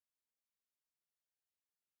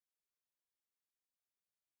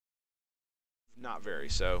Not very.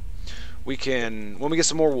 So we can, when we get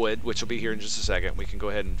some more wood, which will be here in just a second, we can go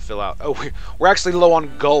ahead and fill out. Oh, we're actually low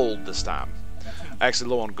on gold this time. Actually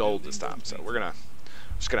low on gold this time. So we're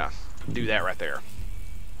just gonna do that right there.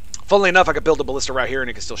 Funnily enough, I could build a ballista right here and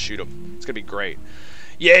it can still shoot them. It's gonna be great.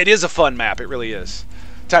 Yeah, it is a fun map. It really is.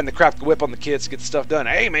 Time to craft the whip on the kids to get the stuff done.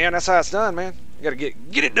 Hey, man, that's how it's done, man. You gotta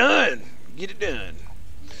get it done. Get it done.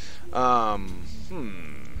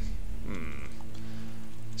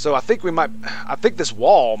 So I think this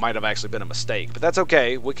wall might have actually been a mistake, but that's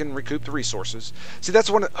okay. We can recoup the resources. See, that's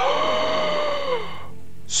one of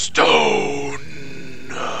stone.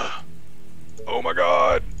 Oh my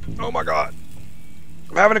god. Oh my god.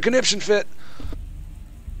 I'm having a conniption fit.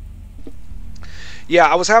 Yeah,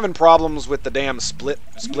 I was having problems with the damn split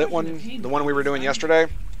one, the one we were doing yesterday.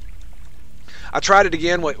 I tried it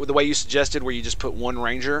again with the way you suggested, where you just put one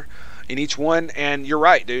ranger in each one, and you're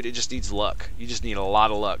right, dude. It just needs luck. You just need a lot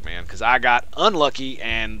of luck, man, because I got unlucky,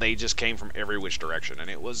 and they just came from every which direction, and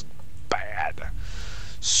it was bad.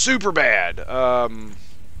 Super bad.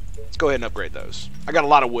 Let's go ahead and upgrade those. I got a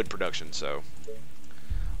lot of wood production, so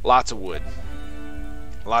lots of wood.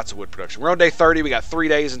 Lots of wood production. We're on day 30. We got 3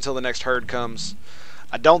 days until the next herd comes.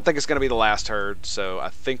 I don't think it's going to be the last herd, so I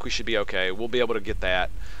think we should be okay. We'll be able to get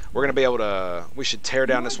that. We're going to be able to... We should tear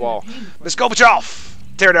down this wall. Miss Gorbachev!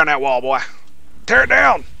 Tear down that wall, boy. Tear it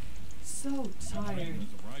down! So tired.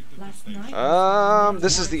 Last night.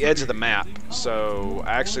 This is the edge of the map, so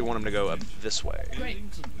I actually want him to go up this way. Great.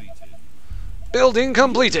 Building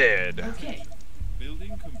completed! Okay.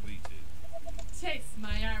 Building completed. Chase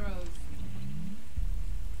my arrows.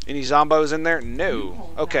 Any zombos in there? No.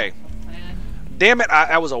 Okay. Damn it,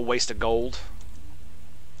 that was a waste of gold.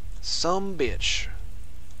 Some bitch.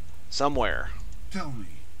 Somewhere. Tell me.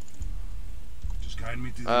 Just guide me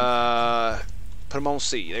to put them on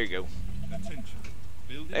C. There you go. attention.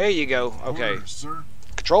 Building. There you go. Okay. Orders, sir.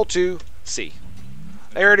 Control 2, C.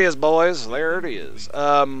 There it is, boys. There it is.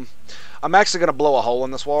 I'm actually going to blow a hole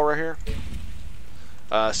in this wall right here.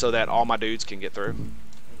 So that all my dudes can get through.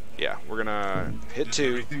 Yeah, we're going to hit Is 2,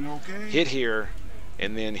 everything okay? hit here,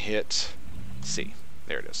 and then hit C.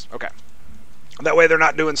 There it is. Okay. That way they're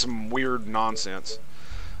not doing some weird nonsense.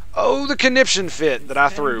 Oh, the conniption fit that I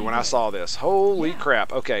threw when I saw this. Holy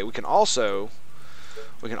crap. Okay, we can also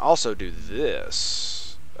do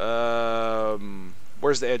this.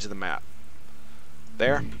 Where's the edge of the map?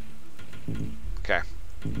 There? Okay.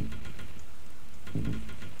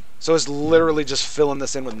 So it's literally just filling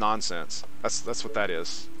this in with nonsense. That's what that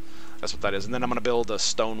is. That's what that is. And then I'm going to build a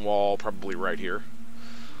stone wall probably right here.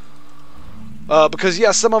 Because,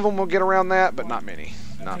 yeah, some of them will get around that, but not many.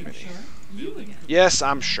 Not many. Yes,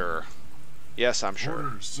 I'm sure. Yes, I'm sure.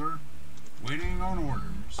 Orders, sir. Waiting on orders.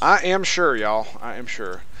 I am sure, y'all. I am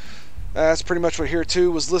sure. That's pretty much what here, too,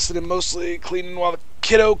 was listening mostly, cleaning while the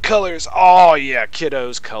kiddo colors. Oh, yeah,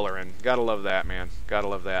 kiddos coloring. Gotta love that, man. Gotta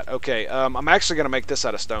love that. Okay, I'm actually going to make this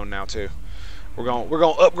out of stone now, too. We're going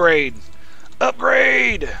to upgrade.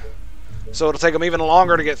 Upgrade! So it'll take them even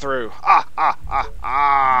longer to get through.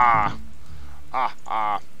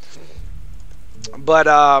 But,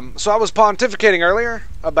 so I was pontificating earlier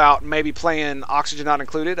about maybe playing Oxygen Not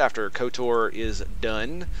Included after KOTOR is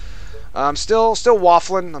done. I'm still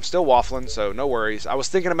waffling. I'm still waffling, so no worries. I was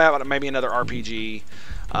thinking about maybe another RPG.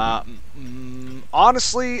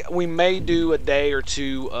 Honestly, we may do a day or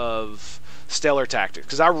two of Stellar Tactics,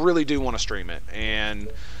 because I really do want to stream it. And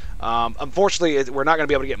unfortunately, we're not going to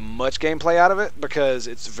be able to get much gameplay out of it because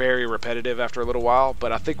it's very repetitive after a little while.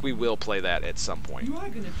 But I think we will play that at some point You are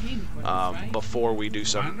gonna pay me for this, right? before we do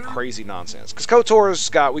some crazy nonsense. Because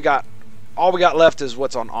KOTOR's all we got left is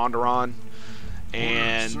what's on Onderon,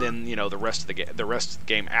 and then the rest of the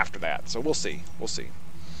game after that. So we'll see. We'll see.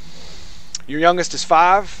 Your youngest is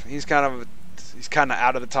 5. He's kind of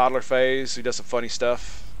out of the toddler phase. He does some funny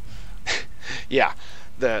stuff. Yeah.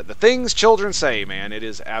 The things children say, man, it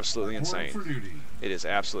is absolutely insane. For duty. It is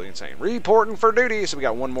absolutely insane. Reporting for duty. So we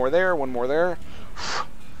got one more there, one more there.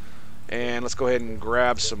 And let's go ahead and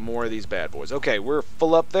grab some more of these bad boys. Okay, we're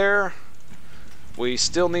full up there. We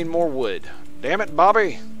still need more wood. Damn it,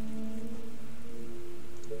 Bobby.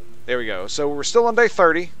 There we go. So we're still on day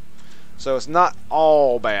 30. So it's not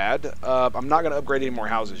all bad. I'm not going to upgrade any more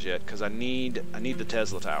houses yet because I need the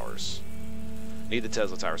Tesla towers. Need the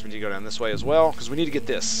Tesla towers. We need to go down this way as well because we need to get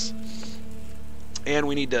this. And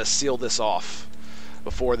we need to seal this off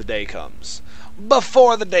before the day comes.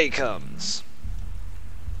 Before the day comes.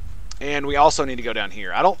 And we also need to go down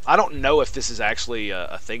here. I don't know if this is actually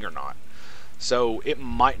a thing or not. So it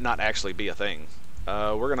might not actually be a thing.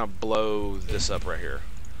 We're going to blow this up right here.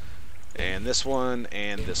 And this one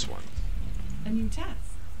and this one. A new task.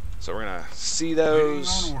 So we're gonna see Waiting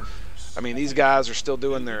those. on orders. I mean, these guys are still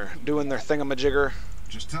doing their thingamajigger.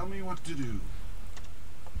 Just tell me what to do.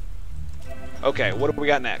 Okay, what do we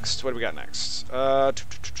got next? What do we got next?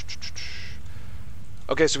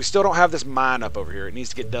 Okay, so we still don't have this mine up over here. It needs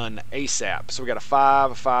to get done ASAP. So we got a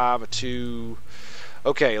 5, a 5, a 2.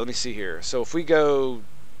 Okay, let me see here. So if we go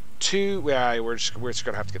 2, yeah, we're just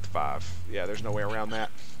gonna have to get the 5. Yeah, there's no way around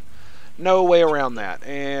that. No way around that.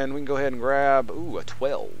 And we can go ahead and grab a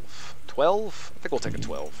 12. 12? I think we'll take a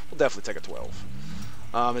 12. We'll definitely take a 12.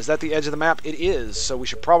 Is that the edge of the map? It is. So we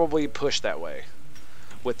should probably push that way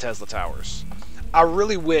with Tesla Towers. I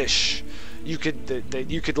really wish you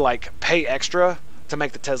could like pay extra to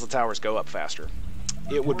make the Tesla Towers go up faster.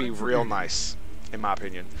 It would be real nice, in my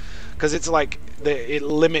opinion, because it's like it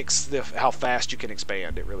limits how fast you can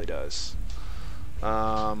expand. It really does.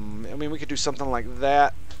 I mean, we could do something like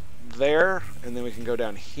that there, and then we can go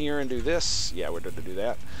down here and do this. Yeah, we're good to do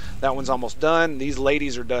that. That one's almost done. These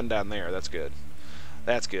ladies are done down there. That's good.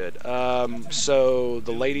 That's good. So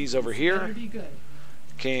the ladies over here. We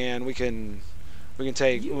can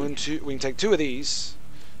take we can take 2 of these.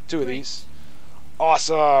 2 of these.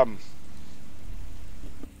 Awesome.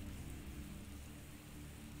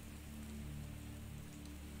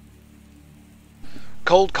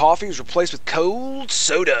 Cold coffee is replaced with cold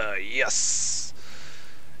soda. Yes.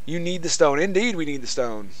 You need the stone. Indeed, we need the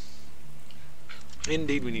stone.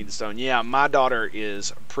 Indeed, we need the stone. Yeah, my daughter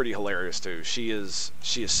is pretty hilarious too. She is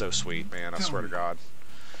so sweet, man. I swear to God.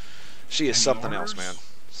 She is something else, man.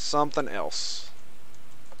 Something else.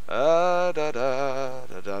 So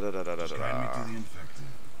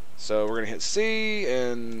we're gonna hit C,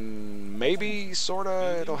 and maybe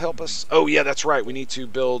sorta it'll help us. Oh yeah, that's right. We need to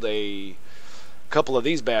build a couple of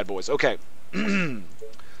these bad boys. Okay.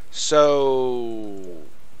 So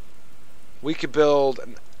we could build.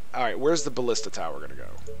 All right, where's the ballista tower gonna go?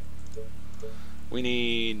 We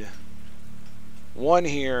need one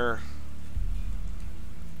here.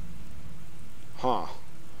 Huh.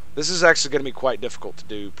 This is actually going to be quite difficult to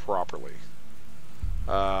do properly.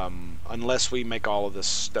 Unless we make all of this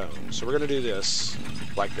stone. So we're going to do this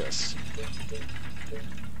like this.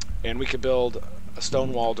 And we could build a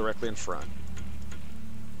stone wall directly in front.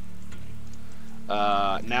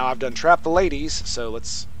 Now I've done trap the ladies, so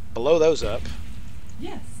let's blow those up.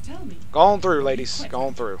 Yes, tell me. Go on through, ladies. Go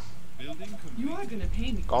on through. You are gonna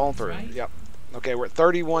pay me. Go on through. Right? Yep. Okay, we're at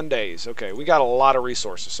 31 days. Okay, we got a lot of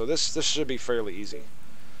resources, so this should be fairly easy.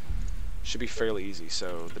 Should be fairly easy.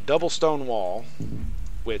 So the double stone wall,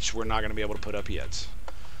 which we're not going to be able to put up yet,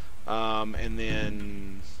 and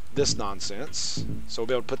then this nonsense. So we'll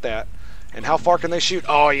be able to put that. And how far can they shoot?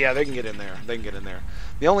 Oh yeah, they can get in there. They can get in there.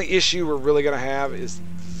 The only issue we're really going to have is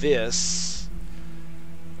this.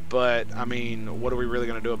 But I mean, what are we really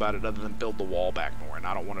going to do about it other than build the wall back more? And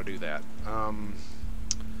I don't want to do that.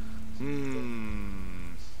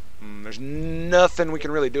 There's nothing we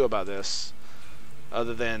can really do about this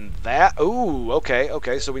other than that. Ooh, okay,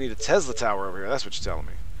 okay. So we need a Tesla tower over here. That's what you're telling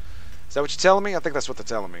me. Is that what you're telling me? I think that's what they're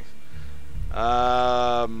telling me.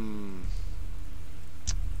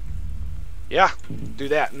 Yeah, do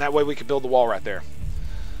that, and that way we can build the wall right there.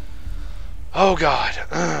 Oh God.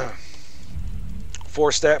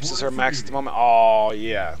 4 steps is her max at the moment. Oh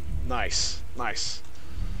yeah, nice, nice.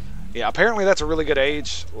 Yeah, apparently that's a really good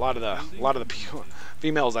age. A lot of the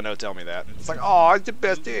females I know tell me that. It's like, oh, it's the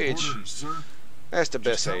best age. That's the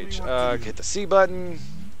best age. Hit the C button.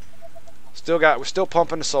 We're still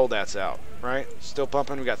pumping the soldats out, right? Still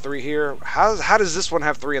pumping. We got 3 here. How does this one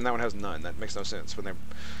have 3 and that one has none? That makes no sense.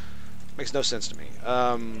 Makes no sense to me.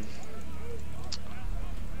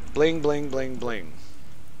 Bling, bling, bling, bling.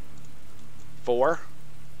 4.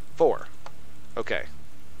 Okay.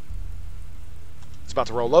 It's about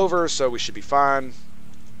to roll over, so we should be fine.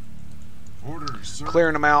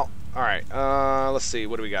 Clearing them out. All right. Let's see.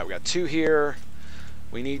 What do we got? We got 2 here.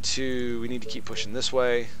 We need to keep pushing this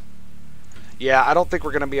way. Yeah, I don't think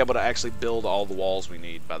we're gonna be able to actually build all the walls we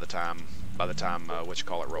need by the time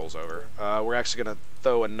rolls over. We're actually gonna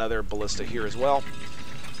throw another ballista here as well.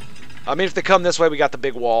 I mean, if they come this way, we got the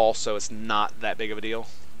big wall, so it's not that big of a deal.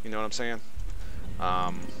 You know what I'm saying?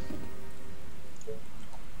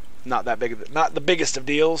 Not that big. Not the biggest of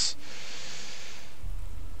deals.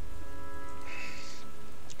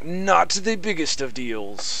 Not the biggest of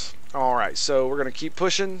deals. Alright, so we're going to keep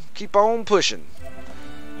pushing. Keep on pushing.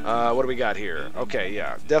 What do we got here? Okay,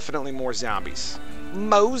 yeah. Definitely more zombies.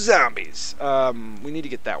 Mo zombies. We need to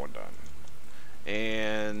get that one done.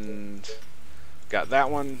 And got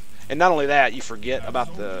that one. And not only that, you forget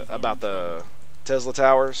about the Tesla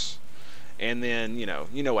towers. And then, you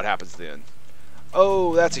know what happens then.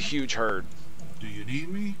 Oh, that's a huge herd. Do you need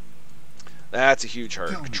me? That's a huge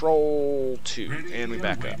herd. Control 2. And we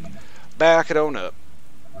back up. Back it on up.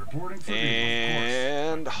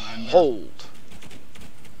 And hold.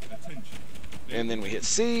 And then we hit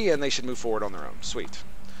C, and they should move forward on their own. Sweet.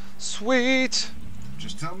 Sweet!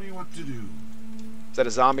 Just tell me what to do. Is that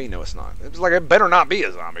a zombie? No, it's not. It's like, it better not be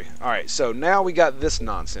a zombie. Alright, so now we got this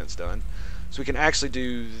nonsense done. So we can actually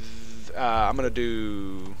do... I'm going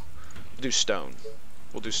to do stone.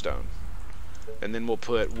 We'll do stone. And then we'll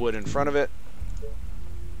put wood in front of it.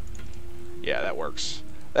 Yeah, that works.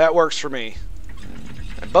 That works for me.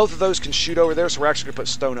 And both of those can shoot over there, so we're actually going to put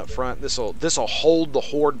stone up front. This'll hold the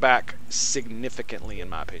horde back significantly, in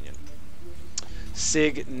my opinion.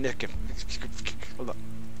 Significant.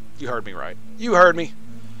 You heard me right. You heard me.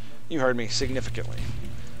 You heard me significantly.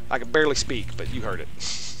 I can barely speak, but you heard it.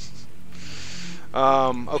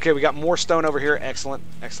 Okay, we got more stone over here. Excellent,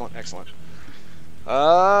 excellent, excellent.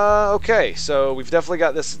 Okay, so we've definitely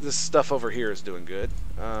got this stuff over here is doing good.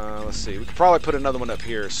 Let's see. We could probably put another one up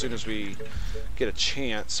here as soon as we get a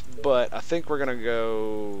chance, but I think we're gonna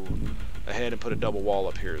go ahead and put a double wall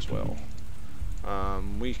up here as well.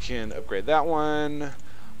 We can upgrade that one.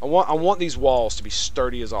 I want these walls to be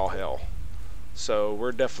sturdy as all hell. So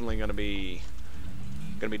we're definitely gonna be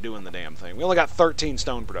doing the damn thing. We only got 13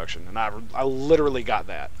 stone production, and I literally got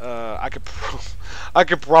that. I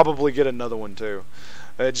could probably get another one too.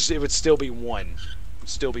 It would still be one. It would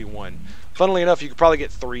still be one. Funnily enough, you could probably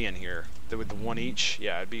get 3 in here with the one each.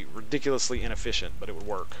 Yeah, it'd be ridiculously inefficient, but it would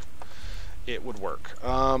work. It would work.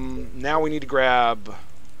 Now we need to grab.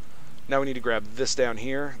 Now we need to grab this down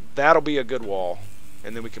here. That'll be a good wall,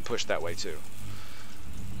 and then we can push that way too.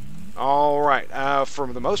 All right. For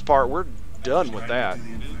the most part, we're done with that.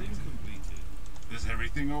 Is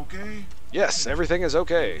everything okay? Yes, everything is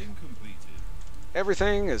okay.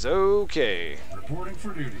 Everything is okay. Reporting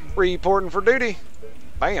for duty. Reporting for duty.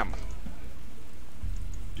 Bam.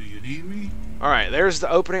 Do you need me? Alright, there's the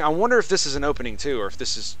opening. I wonder if this is an opening too, or if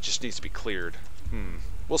this is just needs to be cleared.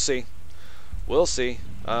 We'll see. We'll see.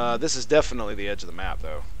 This is definitely the edge of the map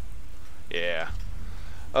though. Yeah.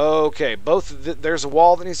 Okay, there's a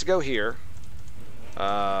wall that needs to go here.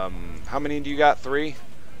 How many do you got? 3?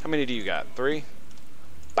 How many do you got? 3?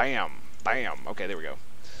 Bam. Bam. Okay, there we go.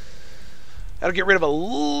 That'll get rid of a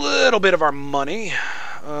little bit of our money.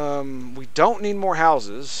 We don't need more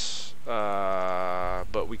houses,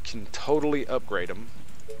 but we can totally upgrade them.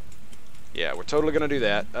 Yeah, we're totally going to do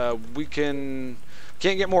that. We can't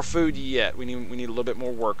get more food yet. We need a little bit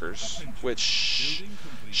more workers, which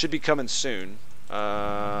should be coming soon.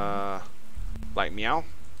 Like meow.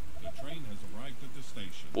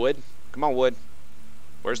 Wood. Come on, wood.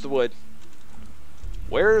 Where's the wood?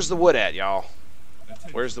 Where's the wood at, y'all?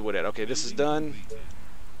 Where's the wood at? Okay, this is done.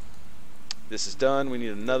 This is done. We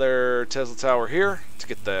need another Tesla tower here to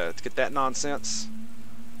get that nonsense.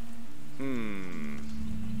 There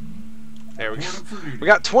we go. We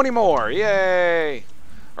got 20 more. Yay!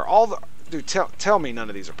 Are all the dude? Tell me none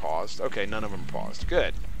of these are paused. Okay, none of them are paused.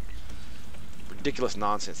 Good. Ridiculous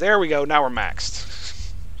nonsense. There we go. Now we're maxed.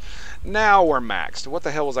 Now we're maxed. What the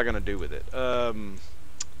hell was I gonna do with it? I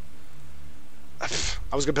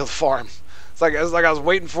was gonna build a farm. It's like I was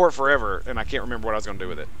waiting for it forever, and I can't remember what I was gonna do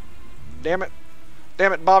with it. Damn it!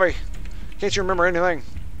 Damn it, Bobby! Can't you remember anything?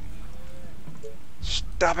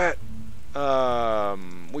 Stop it!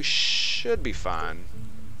 We should be fine.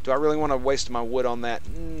 Do I really want to waste my wood on that?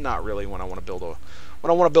 Not really. When I want to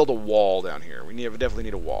build a wall down here, we definitely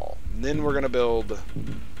need a wall. And then we're gonna build.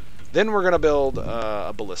 Then we're gonna build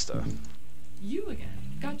a ballista. You again.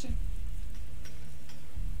 Gotcha.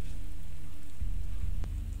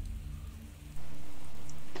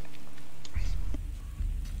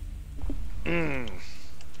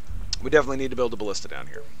 We definitely need to build a ballista down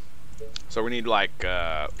here. So we need like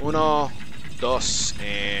uno, dos,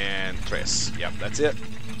 and tres. Yep, that's it.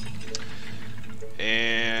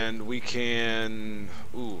 And we can.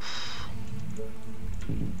 Oof.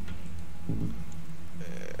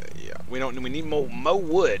 Yeah, we need more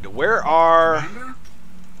wood. Where are?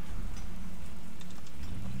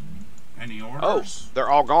 Any orders? Oh, they're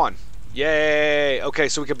all gone. Yay! Okay,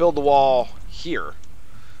 so we can build the wall here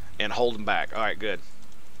and hold them back. All right, good.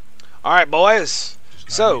 All right, boys.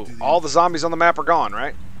 So all the zombies on the map are gone,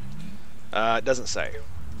 right? It doesn't say,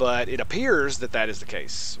 but it appears that is the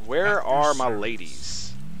case. Where are my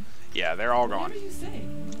ladies? Yeah, they're all gone.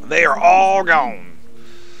 They are all gone.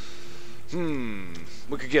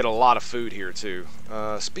 We could get a lot of food here too.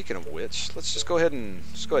 Speaking of which, let's just go ahead and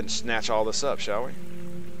snatch all this up, shall we?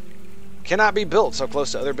 Cannot be built so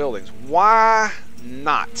close to other buildings. Why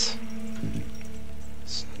not?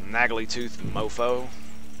 Snaggly tooth mofo.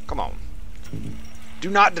 Come on. Do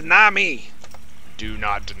not deny me. Do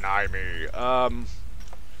not deny me. I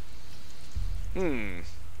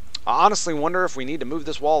honestly wonder if we need to move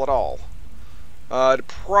this wall at all. It'd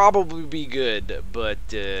probably be good, but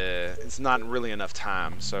it's not really enough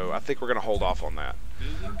time, so I think we're going to hold off on that.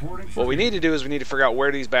 What we need to do is we need to figure out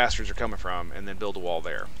where these bastards are coming from and then build a wall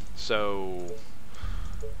there. So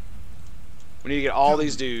we need to get all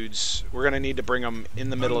these dudes. We're going to need to bring them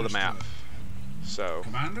in the middle of the map. So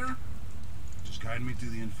Commander, just guide me to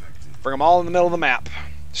the infected. bring them all in the middle of the map.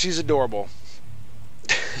 She's adorable.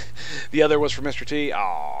 The other was for Mr. T.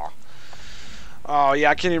 Aww. Oh, yeah,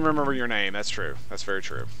 I can't even remember your name. That's true. That's very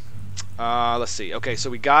true. Let's see. Okay, so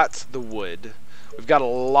we got the wood. We've got a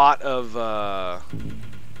lot of,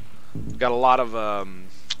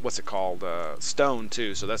 what's it called? Stone,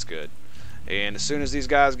 too, so that's good. And as soon as these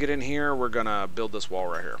guys get in here, we're going to build this wall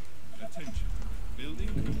right here. Attention. Building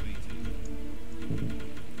completed.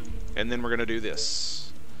 And then we're going to do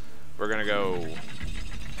this. We're going to go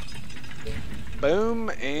boom,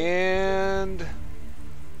 and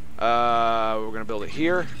we're going to build it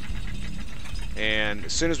here. And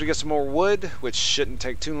as soon as we get some more wood, which shouldn't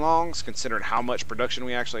take too long, considering how much production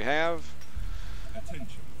we actually have.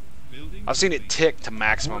 I've seen it tick to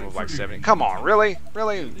maximum of like 70. Come on, really?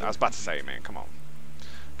 Really? I was about to say, man, come on.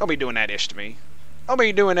 Don't be doing that ish to me. Don't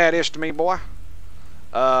be doing that ish to me, boy.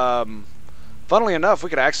 Funnily enough, we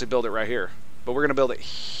could actually build it right here. But we're going to build it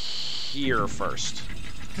here first.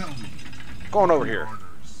 Going over here.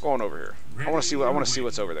 Going over here. I want to see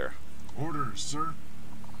what's over there. Orders, sir.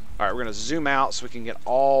 All right, we're gonna zoom out so we can get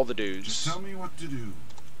all the dudes. Just tell me what to do.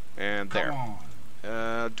 And Come there.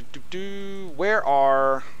 on. Where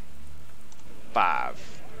are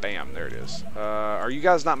 5? Bam, there it is. Are you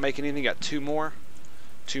guys not making anything? You got 2 more.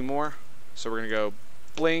 2 more. So we're gonna go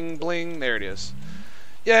bling bling. There it is.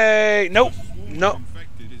 Yay! Nope. Nope.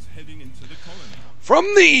 From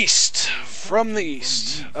the east. From the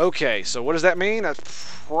east. Okay, so what does that mean? That's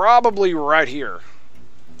probably right here.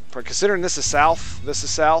 But considering this is south, this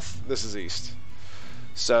is east.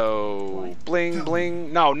 So, bling,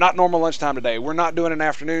 bling. No, not normal lunchtime today. We're not doing an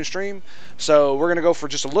afternoon stream. So, we're going to go for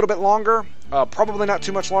just a little bit longer. Probably not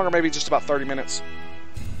too much longer, maybe just about 30 minutes.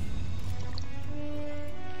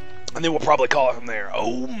 And then we'll probably call it from there.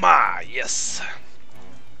 Oh my, yes.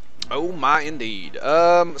 Oh my, indeed.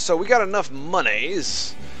 So, we got enough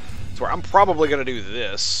monies to where I'm probably going to do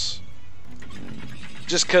this.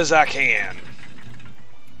 Just because I can.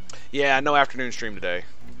 Yeah, no afternoon stream today,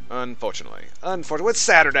 unfortunately. Unfortunately, it's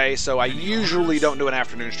Saturday, so I usually don't do an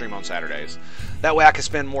afternoon stream on Saturdays. That way I can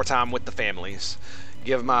spend more time with the families.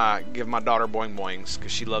 Give my daughter boing boings,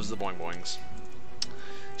 because she loves the boing boings.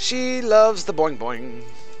 She loves the boing boing.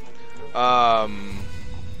 I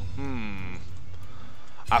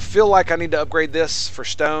feel like I need to upgrade this for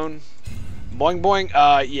stone. Boing boing.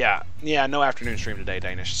 Yeah, no afternoon stream today,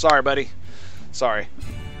 Danish. Sorry, buddy. Sorry.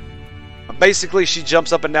 Basically, she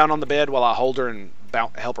jumps up and down on the bed while I hold her and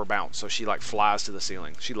help her bounce, so she like flies to the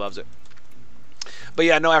ceiling. She loves it. But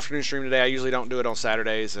yeah, no afternoon stream today. I usually don't do it on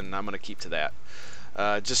Saturdays, and I'm gonna keep to that,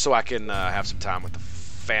 just so I can have some time with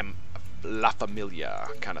the La Familia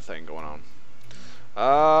kind of thing going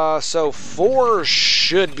on. So 4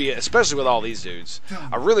 should be, especially with all these dudes.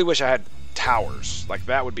 I really wish I had towers. Like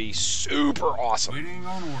that would be super awesome. Waiting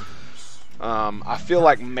on orders. I feel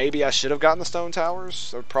like maybe I should have gotten the stone towers.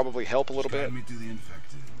 That would probably help a little bit. Guide me to the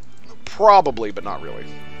infected. Probably, but not really.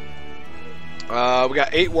 We got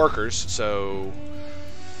 8 workers, so...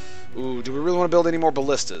 Ooh, do we really want to build any more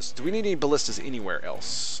ballistas? Do we need any ballistas anywhere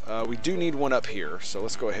else? We do need one up here, so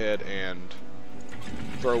let's go ahead and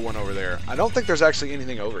throw one over there. I don't think there's actually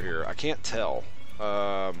anything over here. I can't tell.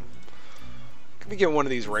 Let me get one of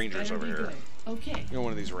these rangers over here. Okay. Get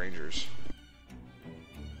one of these rangers.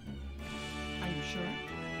 Are you sure?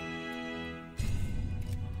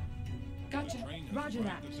 Gotcha. Roger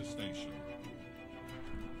that.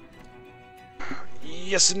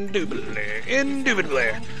 Yes, indubitably. Indubitably.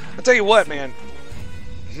 I'll tell you what, man.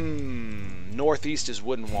 Northeast is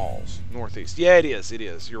wooden walls. Northeast. Yeah, it is. It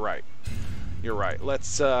is. You're right. You're right.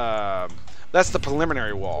 Let's, that's the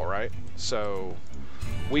preliminary wall, right? So,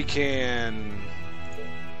 we can...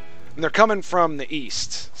 And they're coming from the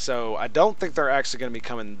east, so I don't think they're actually going to be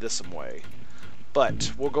coming this way.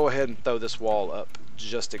 But we'll go ahead and throw this wall up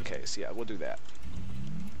just in case. Yeah, we'll do that.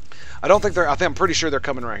 I don't think they're... I'm pretty sure they're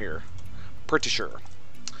coming right here. Pretty sure.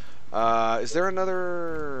 Is there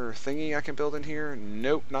another thingy I can build in here?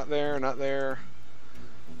 Nope, not there, not there.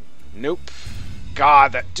 Nope.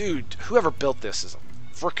 God, that dude, whoever built this is a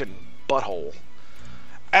frickin' butthole.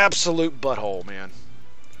 Absolute butthole, man.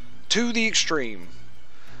 To the extreme.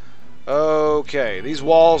 Okay, these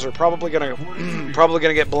walls are probably gonna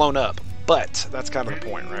get blown up. But that's kind of the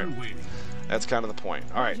point, right? That's kind of the point.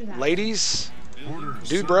 All right, ladies,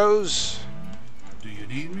 dude bros, Do you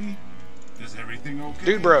need me? Is everything okay?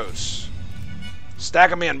 dude bros.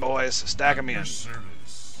 Stack them in, boys. Stack them in. Your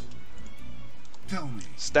service. Tell me.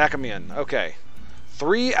 Stack them in. Okay.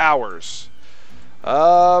 3 hours.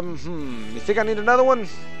 You think I need another one?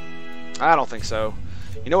 I don't think so.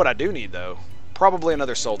 You know what I do need, though? Probably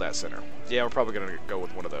another Soldat Center. Yeah, we're probably going to go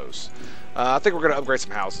with one of those. I think we're going to upgrade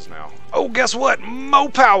some houses now. Oh, guess what? More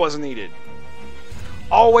power is needed.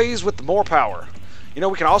 Always with the more power. You know,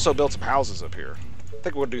 we can also build some houses up here. I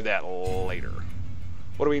think we'll do that later.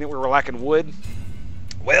 What do we need? We're lacking wood.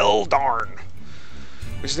 Well, darn.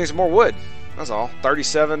 We just need some more wood. That's all.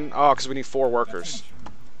 37. Oh, because we need 4 workers.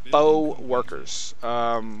 4 workers.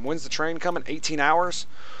 When's the train coming? 18 hours?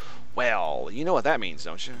 Well, you know what that means,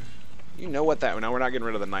 don't you? You know what that... No, we're not getting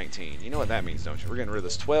rid of the 19. You know what that means, don't you? We're getting rid of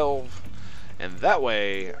this 12. And that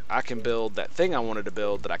way, I can build that thing I wanted to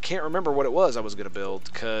build that I can't remember what it was I was going to build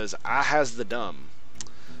because I has the dumb.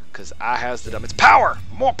 Because I has the dumb. It's power!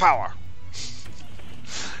 More power!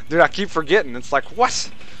 Dude, I keep forgetting. It's like,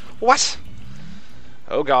 what? What?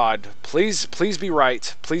 Oh, God. Please be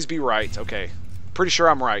right. Please be right. Okay. Pretty sure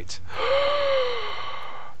I'm right.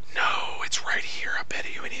 No, it's right here. I bet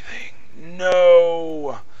you anything.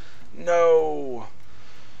 No. No.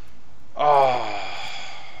 Oh.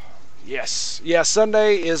 Yes. Yeah,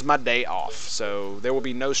 Sunday is my day off, so there will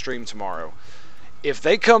be no stream tomorrow. If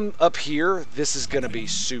they come up here, this is going to be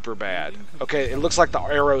super bad. Okay, it looks like the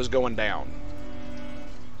arrow is going down.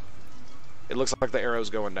 It looks like the arrow's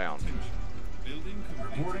going down.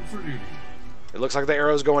 Reporting for duty. It looks like the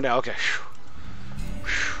arrow's going down. Okay.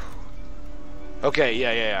 Okay,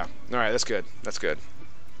 yeah. Alright, that's good. That's good.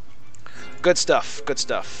 Good stuff. Good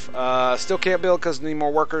stuff. Still can't build because need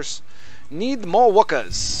more workers. Need more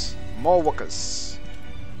workers. More workers.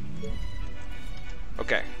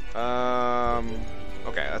 Okay.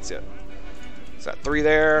 Okay, that's it. Is that 3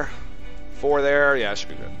 there? 4 there? Yeah, that should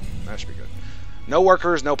be good. That should be good. No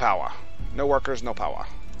workers, no power. No workers, no power.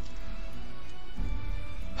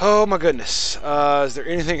 Oh my goodness. Is there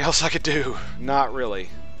anything else I could do? Not really.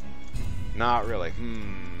 Not really.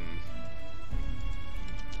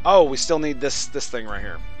 Oh, we still need this thing right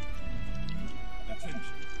here.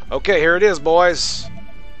 Okay, here it is, boys.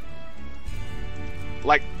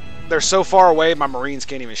 Like, they're so far away, my Marines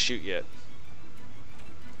can't even shoot yet.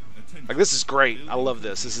 Like, this is great. I love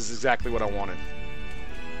this. This is exactly what I wanted.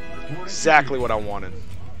 Exactly what I wanted.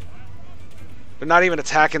 They're not even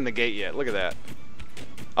attacking the gate yet. Look at that.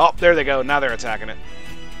 Oh, there they go. Now they're attacking it.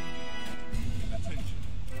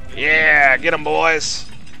 Yeah, get them, boys.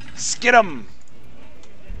 Skid them.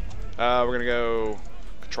 We're going to go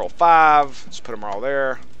Control 5. Just put them all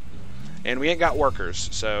there. And we ain't got workers,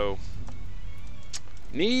 so...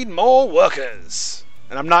 Need more workers.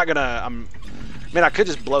 And I'm not going to... Man, I could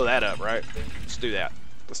just blow that up, right? Let's do that.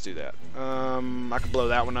 Let's do that. I could blow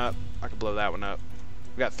that one up. I could blow that one up.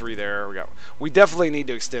 We got 3 there. We definitely need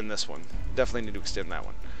to extend this one. Definitely need to extend that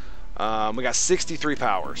one. We got 63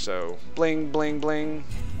 power, so bling, bling, bling.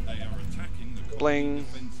 Bling.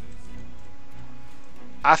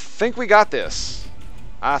 I think we got this.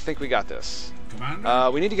 I think we got this.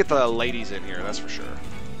 We need to get the ladies in here, that's for sure.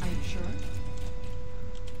 Are you sure?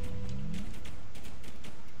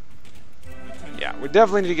 Yeah, we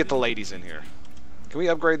definitely need to get the ladies in here. Can we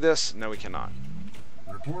upgrade this? No, we cannot.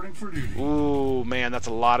 Reporting for duty. Ooh, man, that's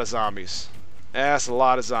a lot of zombies. That's a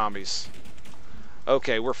lot of zombies.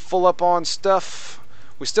 Okay, we're full up on stuff.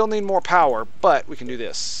 We still need more power, but we can do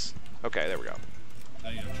this. Okay, there we go.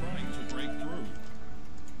 They are trying to break through.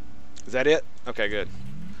 Is that it? Okay, good.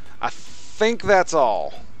 I think that's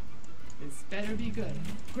all. This better be good.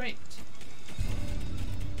 Great.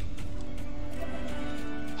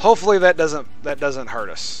 Hopefully that doesn't hurt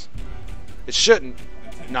us. It shouldn't.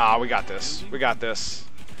 Nah, we got this. We got this.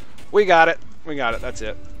 We got it. We got it. That's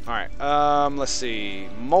it. All right. Let's see.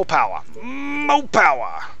 More power. More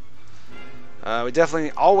power. We definitely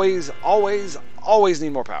always need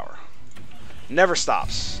more power. Never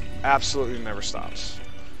stops. Absolutely never stops.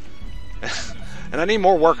 And I need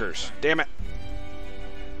more workers. Damn it.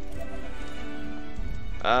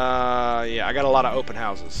 Yeah, I got a lot of open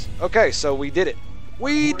houses. Okay, so we did it.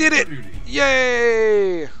 We did it!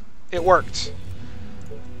 Yay! It worked.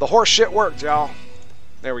 The horse shit worked, y'all.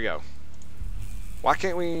 There we go. Why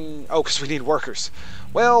can't we... Oh, because we need workers.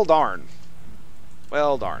 Well, darn.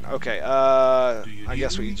 Well, darn. Okay, I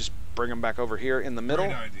guess we just bring them back over here in the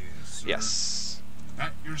middle. Yes.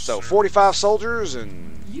 So, 45 soldiers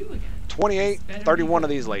and 28, 31 of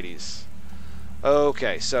these ladies.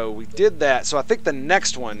 Okay, so we did that. So I think the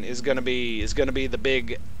next one is gonna be the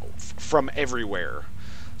big from everywhere.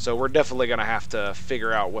 So we're definitely going to have to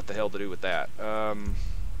figure out what the hell to do with that.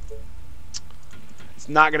 It's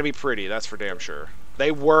not going to be pretty, that's for damn sure.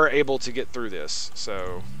 They were able to get through this,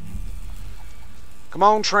 so... Come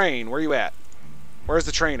on, train. Where you at? Where's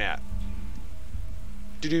the train at?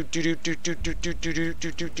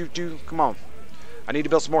 Come on. I need to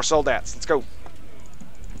build some more soldats. Let's go.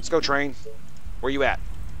 Let's go, train. Where you at?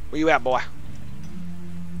 Where you at, boy?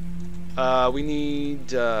 We need...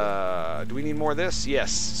 do we need more of this?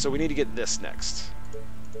 Yes. So we need to get this next.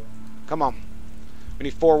 Come on. We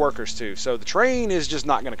need 4 workers, too. So the train is just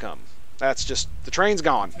not going to come. That's just... The train's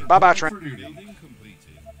gone. Bye-bye, train.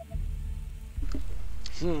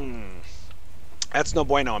 That's no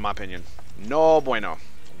bueno, in my opinion. No bueno.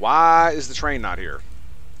 Why is the train not here?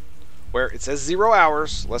 Where it says 0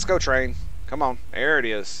 hours. Let's go, train. Come on. There it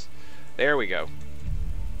is. There we go.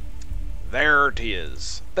 There it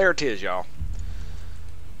is. There it is, y'all.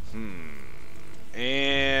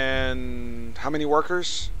 And how many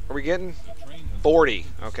workers are we getting? 40.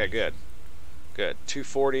 Okay, good. Good.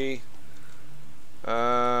 240.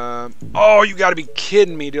 Oh, you gotta be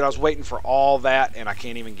kidding me, dude. I was waiting for all that, and I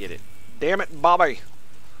can't even get it. Damn it, Bobby.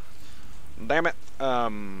 Damn it. I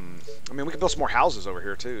mean, we can build some more houses over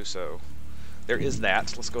here, too, so there is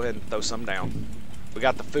that. Let's go ahead and throw some down. We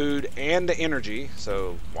got the food and the energy,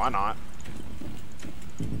 so why not?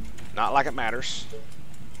 Not like it matters.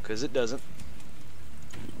 Because it doesn't.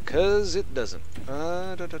 Because it doesn't.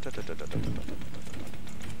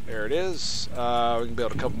 There it is. We can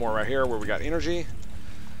build a couple more right here where we got energy.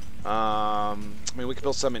 I mean, we can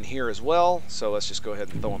build some in here as well, so let's just go ahead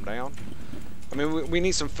and throw them down. I mean, we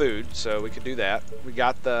need some food, so we could do that. We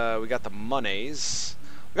got the monies.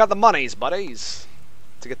 We got the monies, buddies,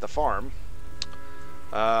 to get the farm.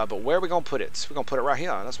 But where are we gonna put it? We're gonna put it right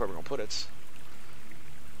here. That's where we're gonna put it.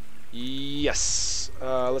 Yes.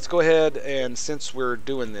 Let's go ahead and, since we're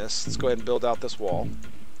doing this, let's go ahead and build out this wall.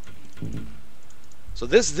 So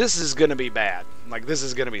this is gonna be bad. Like, this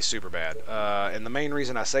is gonna be super bad. And the main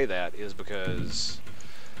reason I say that is because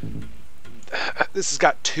this has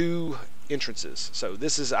got 2 entrances. So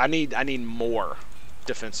this is I need more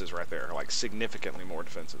defenses right there, like significantly more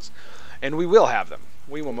defenses. And we will have them.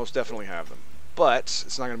 We will most definitely have them. But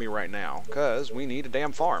it's not gonna be right now because we need a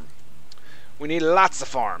damn farm. We need lots of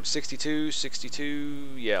farms. 62,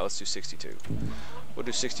 62. Yeah, let's do 62. We'll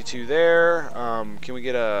do 62 there. Can we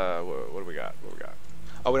get a... What do we got? What do we got?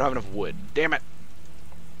 Oh, we don't have enough wood. Damn it.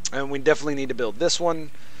 And we definitely need to build this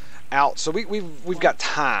one out. So we've got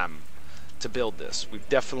time to build this. We've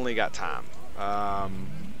definitely got time.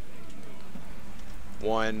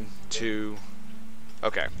 1, 2.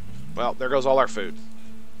 Okay. Well, there goes all our food.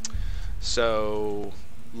 So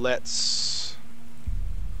let's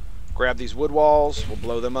grab these wood walls. We'll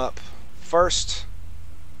blow them up first.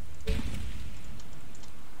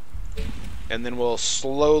 And then we'll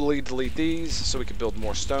slowly delete these so we can build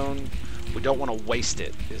more stone. We don't want to waste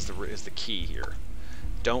it, is the key here.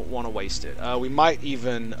 Don't want to waste it. We might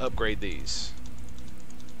even upgrade these.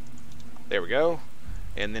 There we go.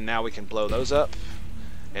 And then now we can blow those up.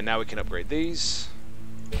 And now we can upgrade these.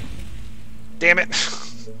 Damn it!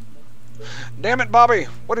 Damn it, Bobby!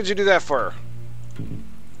 What did you do that for?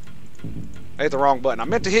 I hit the wrong button. I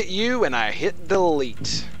meant to hit you, and I hit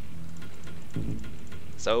delete.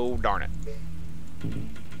 So darn it.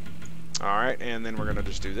 Alright, and then we're going to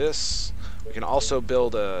just do this. We can also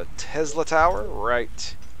build a Tesla tower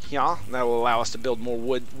right here. That will allow us to build more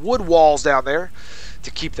wood walls down there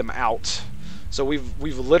to keep them out. So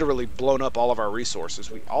we've literally blown up all of our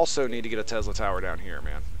resources. We also need to get a Tesla tower down here,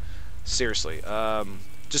 man. Seriously.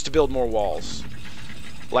 Just to build more walls.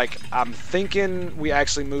 Like, I'm thinking we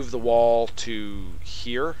actually move the wall to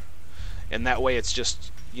here. And that way it's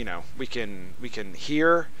just, you know, we can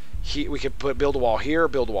here... we could build a wall here,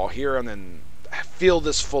 and then fill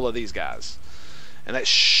this full of these guys. And that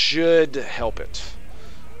should help it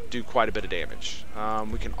do quite a bit of damage.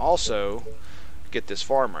 We can also get this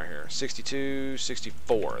farm right here. 62,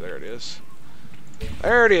 64. There it is.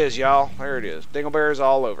 There it is, y'all. There it is. Dingleberries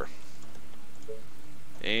all over.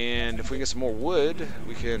 And if we get some more wood,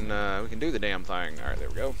 we can do the damn thing. All right, there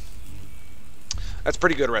we go. That's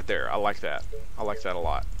pretty good right there. I like that. I like that a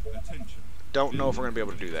lot. Don't know if we're going to be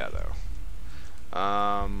able to do that, though.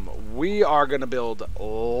 We are going to build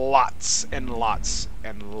lots and lots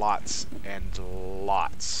and lots and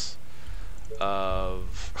lots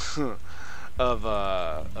of of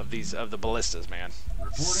the ballistas, man.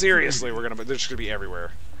 Seriously, they're just going to be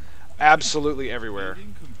everywhere. Absolutely everywhere.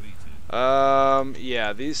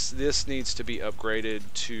 Yeah, this needs to be upgraded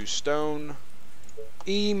to stone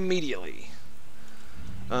immediately.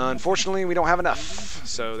 Unfortunately, we don't have enough,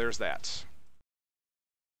 So there's that.